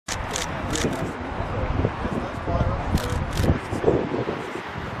You'll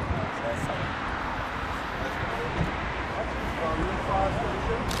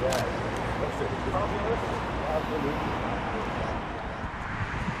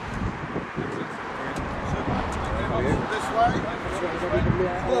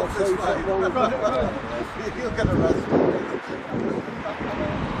get arrested.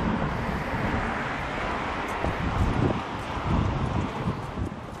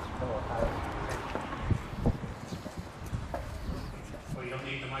 Well, you don't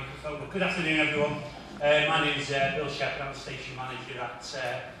need the microphone. But good afternoon, everyone. My name is Bill Shepherd. I'm the station manager at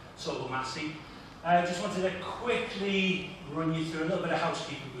Saughull, Massie. I just wanted to quickly run you through a little bit of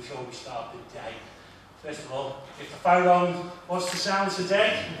housekeeping before we start the day. First of all, if the fire alarm was to sound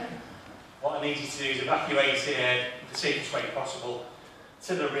today, what I need you to do is evacuate the safest way possible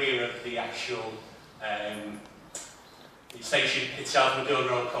to the rear of the actual station itself, and we'll do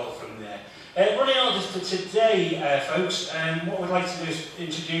a roll call from there. Running orders for today, folks, what we'd like to do is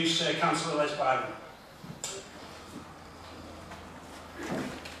introduce Councillor Les Byron.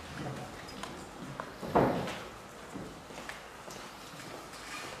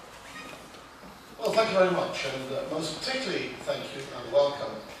 Well, thank you very much, and most particularly thank you and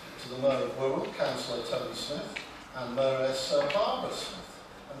welcome to the Mayor of Wirral, Councillor Tony Smith, and Mayoress Barbara Smith,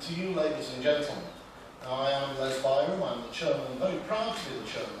 and to you, ladies and gentlemen. Now, I am Les Byron. I'm the chairman, very proud to be the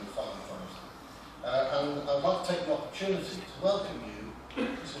chairman of the Fire Authority, and I'd like to take the opportunity to welcome you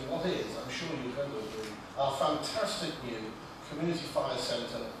to what is, I'm sure you're going to agree, our fantastic new community fire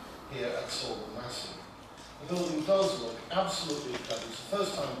centre here at Saughull, Massie. The building does look absolutely incredible. It's the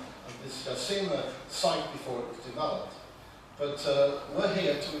first time I've seen the site before it was developed, but we're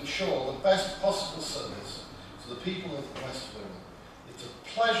here to ensure the best possible service to the people of West Wirral. It's a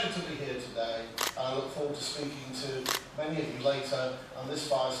pleasure to be here today, and I look forward to speaking to many of you later, and this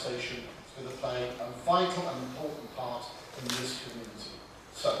fire station is going to play a vital and important part in this community.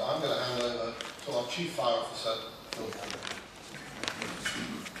 So I'm going to hand over to our Chief Fire Officer, Phil.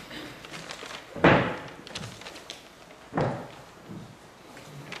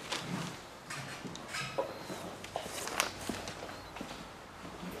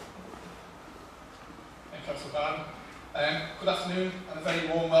 Good afternoon and a very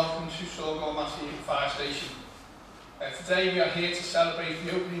warm welcome to Saughull Massie Fire Station. Today we are here to celebrate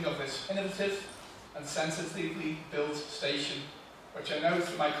the opening of this innovative and sensitively built station, which I know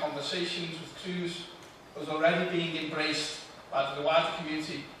through my conversations with crews was already being embraced by the wider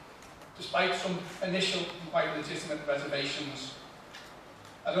community, despite some initial and quite legitimate reservations.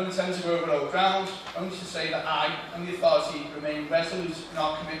 I don't intend to go over old ground, only to say that I and the authority remain resolute in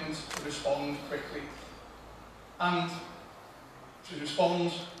our commitment to respond quickly, and to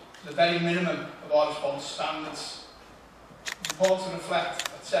respond to the very minimum of our response standards. It's important to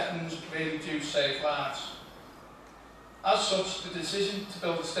reflect that seconds really do save lives. As such, the decision to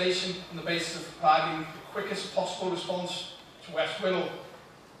build a station on the basis of providing the quickest possible response to West Wirral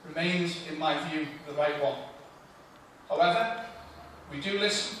remains, in my view, the right one. However, we do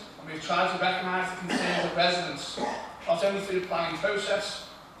listen, and we've tried to recognise the concerns of residents, not only through the planning process,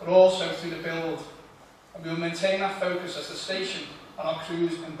 but also through the build. And we will maintain our focus as the station and our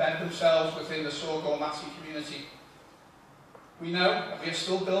crews embed themselves within the Saughull Massie community. We know that we are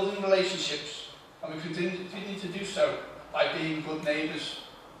still building relationships, and we continue to do so by being good neighbours.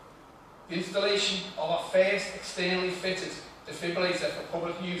 The installation of our first externally fitted defibrillator for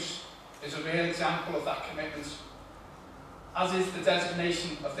public use is a real example of that commitment, as is the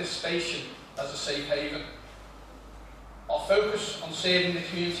designation of this station as a safe haven. Our focus on serving the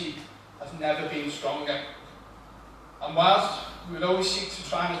community has never been stronger. And whilst we would always seek to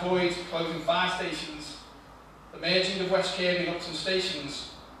try and avoid closing fire stations, the merging of West Kirby and Upton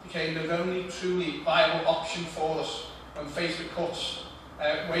stations became the only truly viable option for us when faced with cuts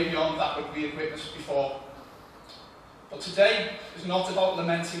way beyond that which we had witnessed before. But today is not about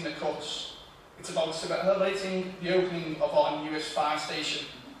lamenting the cuts, it's about celebrating the opening of our newest fire station,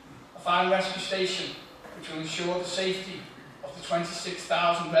 a fire and rescue station which will ensure the safety of the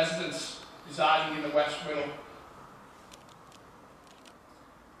 26,000 residents residing in the West Wirral.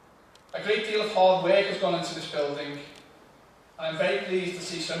 A great deal of hard work has gone into this building, and I'm very pleased to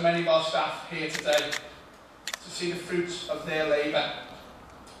see so many of our staff here today to see the fruits of their labour.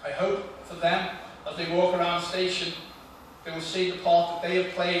 I hope for them, as they walk around the station, they will see the part that they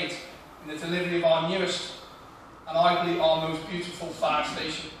have played in the delivery of our newest and arguably our most beautiful fire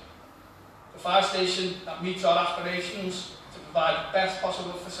station. The fire station that meets our aspirations to provide the best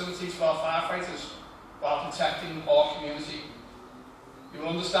possible facilities for our firefighters while protecting our community. You will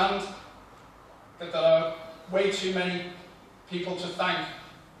understand that there are way too many people to thank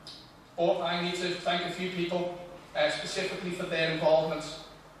but I need to thank a few people specifically for their involvement.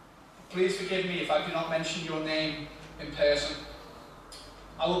 Please forgive me if I do not mention your name in person.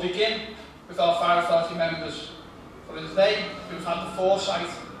 I will begin with our Fire Authority members, for it is they who have had the foresight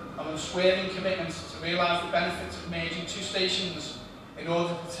and unswerving commitment to realise the benefits of merging two stations in order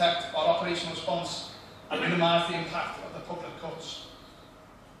to protect our operational response and minimise the impact of the public cuts.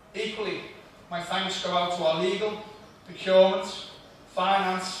 Equally, my thanks go out to our legal, procurement,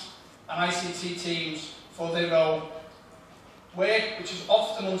 finance and ICT teams for their role. Work which is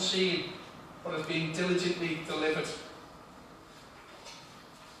often unseen but has been diligently delivered.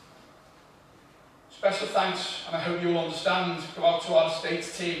 Special thanks, and I hope you will understand, go out to our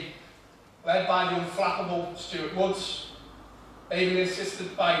estates team, led by the unflappable Stuart Woods, ably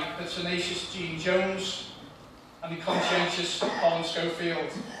assisted by the tenacious Jean Jones and the conscientious Colin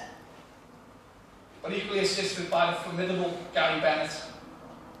Schofield, but equally assisted by the formidable Gary Bennett,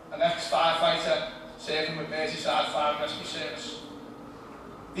 an ex-firefighter serving with Merseyside Fire and Rescue Service.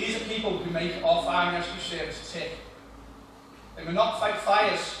 These are people who make our fire and rescue service tick. They may not fight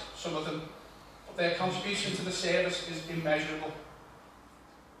fires, some of them, but their contribution to the service is immeasurable.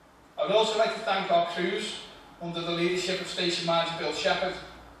 I would also like to thank our crews under the leadership of Station Manager Bill Shepherd,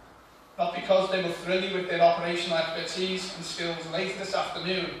 not because they will thrill you with their operational expertise and skills later this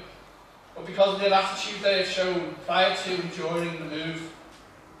afternoon, but because of their attitude they have shown prior to and during the move,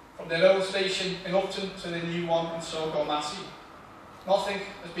 from their old station in Upton to the new one in Saughull, Massie. Nothing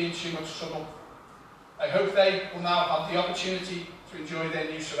has been too much trouble. I hope they will now have the opportunity to enjoy their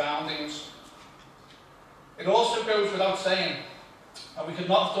new surroundings. It also goes without saying that we could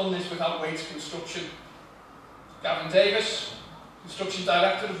not have done this without Waits Construction. Gavin Davis, Construction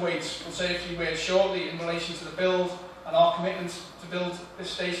Director of Waits, will say a few words shortly in relation to the build and our commitment to build this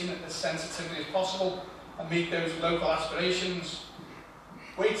station as sensitively as possible and meet those local aspirations.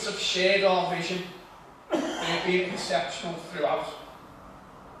 Waits have shared our vision. They have been exceptional throughout.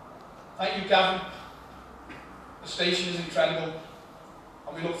 Thank you, Gavin. The station is incredible,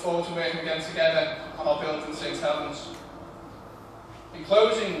 and we look forward to working again together on our build in St Helens. In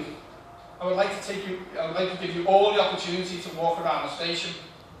closing, I would like to give you all the opportunity to walk around the station.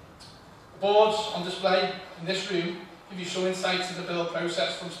 The boards on display in this room give you some insight into the build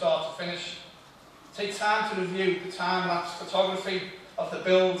process from start to finish. Take time to review the time-lapse photography of the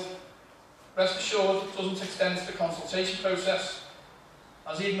build. Rest assured it doesn't extend to the consultation process,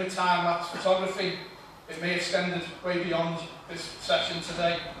 as even with time-lapse photography, it may extend way beyond this session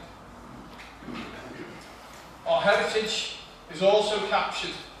today. Our heritage is also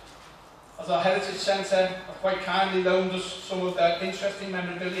captured, as our Heritage Centre have quite kindly loaned us some of their interesting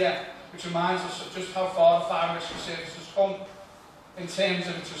memorabilia, which reminds us of just how far the fire and rescue service has come in terms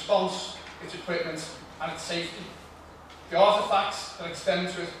of its response, its equipment and its safety. The artefacts that extend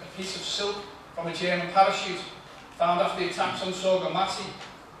to a piece of silk from a German parachute found after the attacks on Saughull, Massie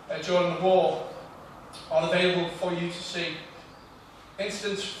during the war are available for you to see.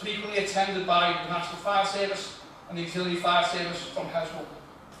 Incidents frequently attended by the National Fire Service and the Auxiliary Fire Service from Heswell.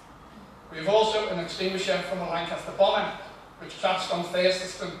 We have also an extinguisher from the Lancaster bomber, which crashed on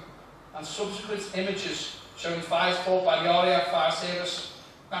Thurston, and subsequent images showing fires fought by the RAF Fire Service,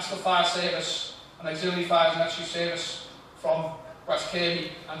 National Fire Service and Auxiliary Fire and Rescue Service from West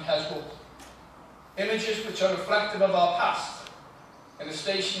Kirby and Heswell. Images which are reflective of our past in a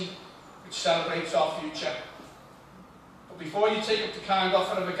station which celebrates our future. But before you take up the kind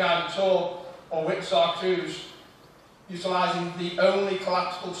offer of a guided tour or witness our cruise, utilising the only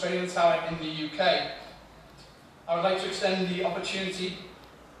collapsible training tower in the UK, I would like to extend the opportunity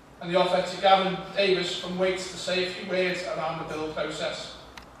and the offer to Gavin Davis from Waits to say a few words around the build process.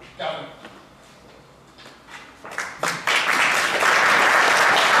 Gavin.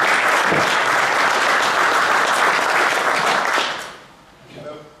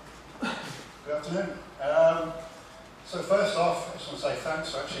 Good afternoon. So first off, I just want to say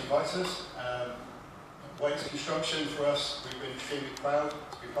thanks for actually inviting us. Waits Construction, for us, we've been extremely proud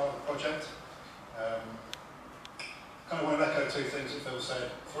to be part of the project. Kind of want to echo two things that Phil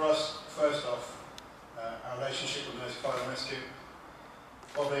said. For us, first off, our relationship with Mersey Fire and Rescue,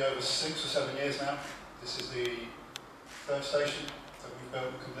 probably over 6 or 7 years now. This is the third station that we've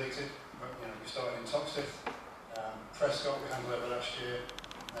built and completed. We started in Toxteth, Prescott we handed over last year,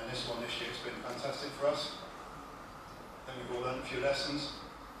 and this one this year has been fantastic for us. I think we've all learned a few lessons.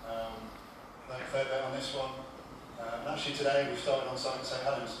 Learned a fair bit on this one. And actually today we've started on site in St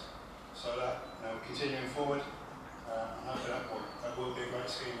Helens, so that we're continuing forward, and hopefully that will be a great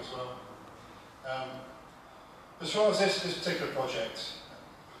scheme as well. As far as this particular project,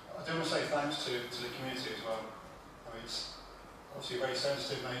 I do want to say thanks to the community as well. I mean, obviously a very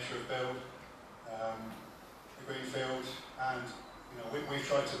sensitive nature of build, the greenfield, and we've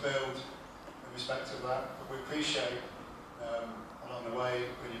tried to build in respect of that, but we appreciate along the way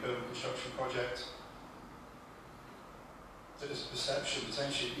when you build a construction project that there's a perception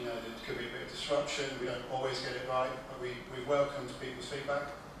potentially there could be a bit of disruption, we don't always get it right, but we've welcomed people's feedback.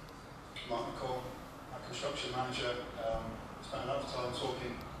 Mark McCall, our construction manager, spent a lot of time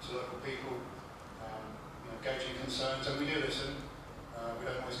talking to local people, gauging concerns, and we do listen. We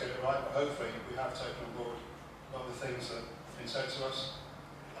don't always get it right, but hopefully we have taken on board a lot of the things that have been said to us.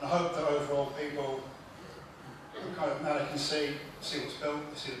 And I hope that overall people kind of now they can see what's built,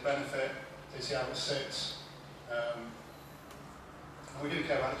 they see the benefit, they see how it sits. And we do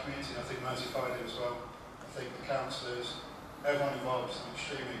care about the community, and I think Merseyside do as well. I think the councillors, everyone involved has done an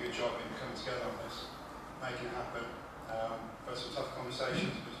extremely good job in coming together on this, making it happen. We've had some tough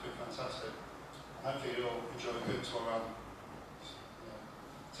conversations, but it's been fantastic. And hopefully you'll all enjoy a good tour around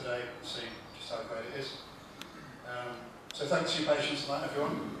today and see just how great it is. So thanks for your patience on that,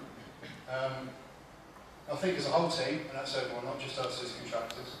 everyone. I think as a whole team, and that's everyone, not just us as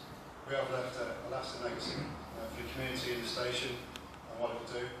contractors, we have left a lasting legacy for the community and the station and what it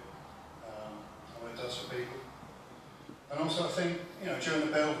will do and what it does for people. And also I think, during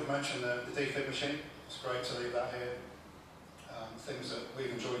the build we mentioned the defib machine. It's great to leave that here. Things that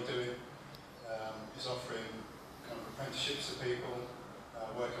we've enjoyed doing is offering kind of apprenticeships to people,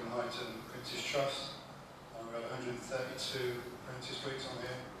 working on Highton Apprentice Trust. We had 132 apprentice weeks on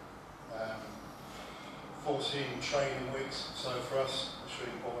here, 14 training weeks, so for us it's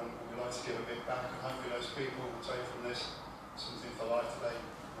really important and we like to give a bit back, and hopefully those people will take from this something for life that they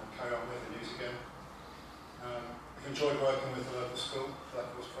carry on with and use again. We've enjoyed working with the local school,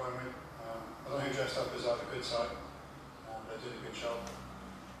 Blackpool's Primary. I don't know who dressed up as like the good side, they did a good job.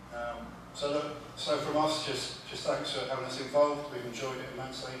 So from us, just thanks for having us involved. We've enjoyed it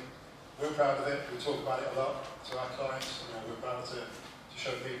immensely. We're proud of it. We talk about it a lot to our clients. We're proud to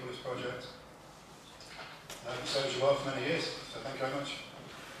show people this project. It served you well for many years. So thank you very much.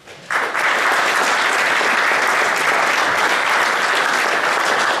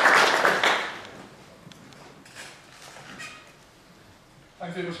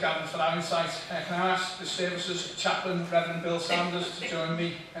 Thank you very much, Gavin, for that insight. Can I ask the Services Chaplain, Reverend Bill Sanders, to join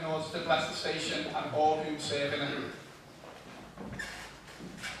me in order to bless the station and all who serve in it.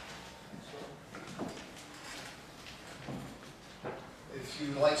 If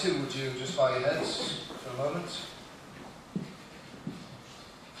you'd like to, would you just bow your heads for a moment?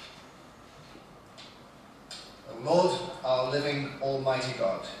 O Lord, our living Almighty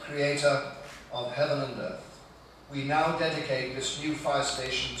God, Creator of heaven and earth, we now dedicate this new fire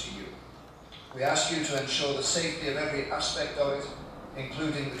station to you. We ask you to ensure the safety of every aspect of it,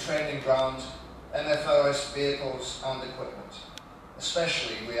 including the training ground, MFRS vehicles and equipment.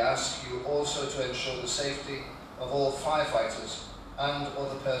 Especially, we ask you also to ensure the safety of all firefighters and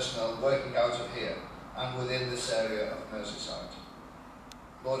other personnel working out of here and within this area of Merseyside.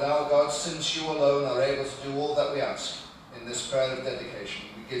 Lord our God, since you alone are able to do all that we ask in this prayer of dedication,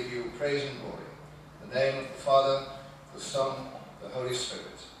 we give you praise and glory. In the name of the Father, the Son, the Holy Spirit.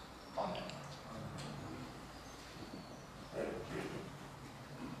 Amen.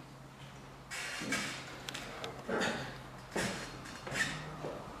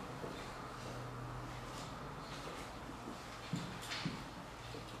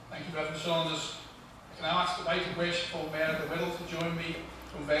 Thank you, Reverend Saunders. Can I ask the Right and Worshipful Mayor of the Wirral to join me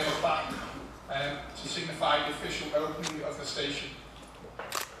to unveil a plaque to signify the official opening of the station?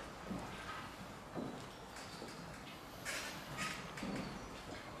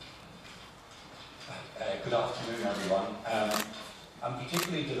 Good afternoon, everyone. I'm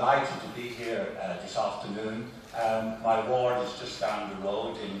particularly delighted to be here this afternoon. My ward is just down the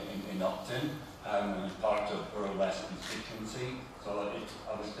road in Upton, and it's part of Wirral West constituency. So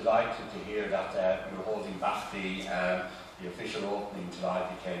I was delighted to hear that you were holding back the official opening till I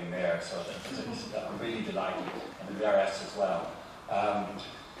became mayor. So I'm really delighted, and the mayoress as well.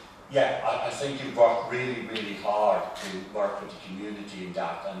 Yeah, I think you've worked really, really hard to work with the community in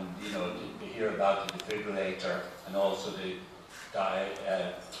that, and to hear about the defibrillator and also the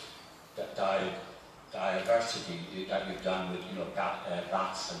diversity that you've done with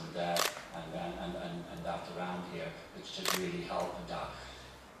bats and that around here, which should really help in that.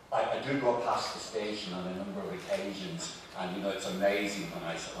 I do go past the station on a number of occasions, and it's amazing when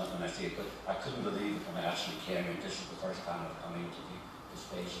I see it. But I couldn't believe it when I actually came in. This is the first time I've come into the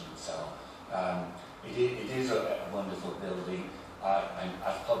station itself. It is a wonderful building, and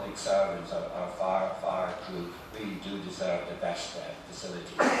as public servants, our fire crew really do deserve the best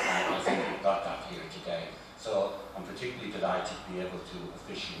facility, and I think we've got that here today. So I'm particularly delighted to be able to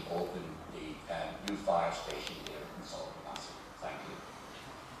officially open the new fire station here in Saughull, Massie. Thank you.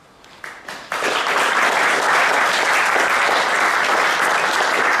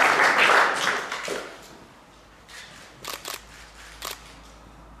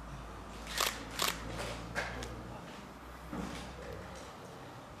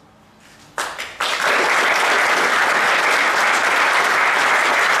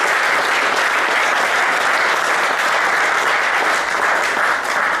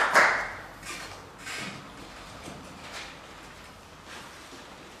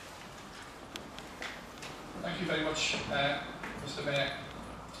 Thank you very much, Mr. Mayor.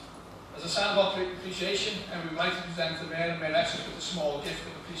 As a sign of our appreciation, we would like to present the Mayor and Mayoress with a small gift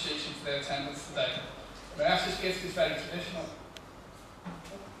of appreciation for their attendance today. The Mayoress's gift is very traditional.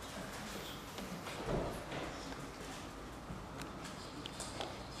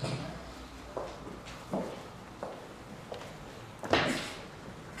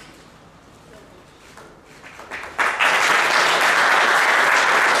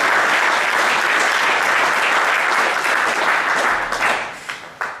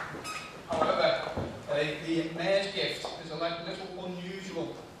 The Mayor's gift is a little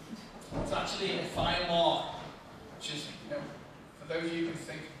unusual. It's actually a fire mark, which is, for those of you who can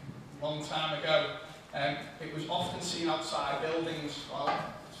think a long time ago, it was often seen outside buildings. Well,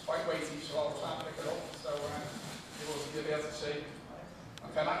 it's quite weighty, so I'll try and pick it up so you'll be able to see.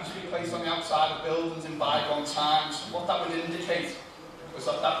 Okay, that used to be placed on the outside of buildings in bygone times. What that would indicate was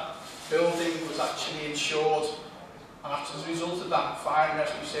that that building was actually insured. And as a result of that, fire and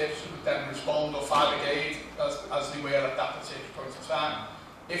rescue services would then respond, or fire brigade, as they were at that particular point in time.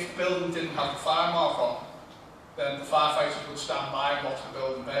 If the building didn't have the fire mark on, then the firefighters would stand by and watch the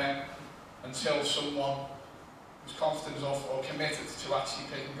building burn until someone was confident enough or committed to actually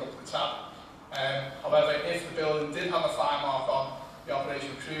picking up the tab. However, if the building did have a fire mark on, the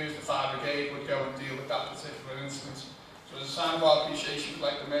operational crews, the fire brigade, would go and deal with that particular incident. So as a sign of our appreciation, we'd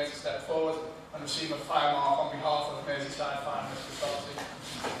like the Mayor to step forward and receive a fire mark on behalf of the Merseyside Fire and Rescue Authority.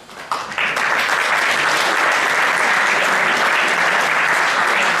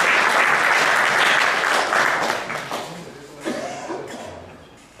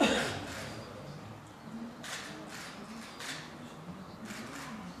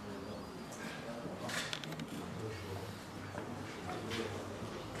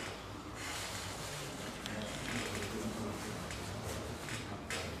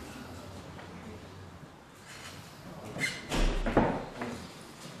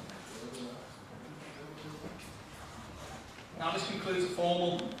 Now this concludes the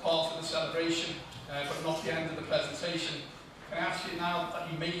formal part of the celebration, but not the end of the presentation. Can I ask you now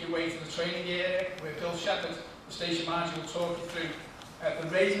that you make your way to the training area where Bill Shepherd, the station manager, will talk you through the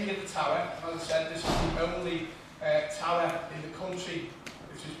raising of the tower. As I said, this is the only tower in the country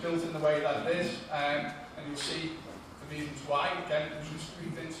which is built in the way that it is, and you'll see the reasons why. Again, we've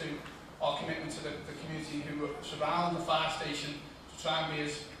moved into our commitment to the community who surround the fire station to try and be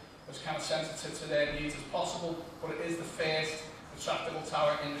as kind of sensitive to their needs as possible, but it is the first retractable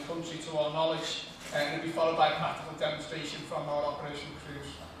tower in the country to our knowledge, and it will be followed by a practical demonstration from our operational crews.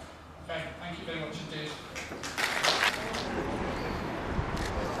 Okay, thank you very much indeed.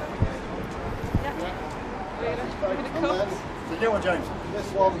 The new one, James.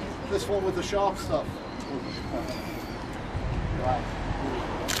 This one with the sharp stuff. Right.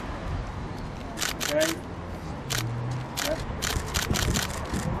 Okay.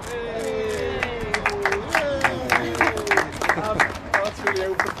 That's really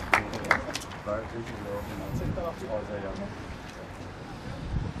open.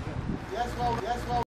 Yes, well.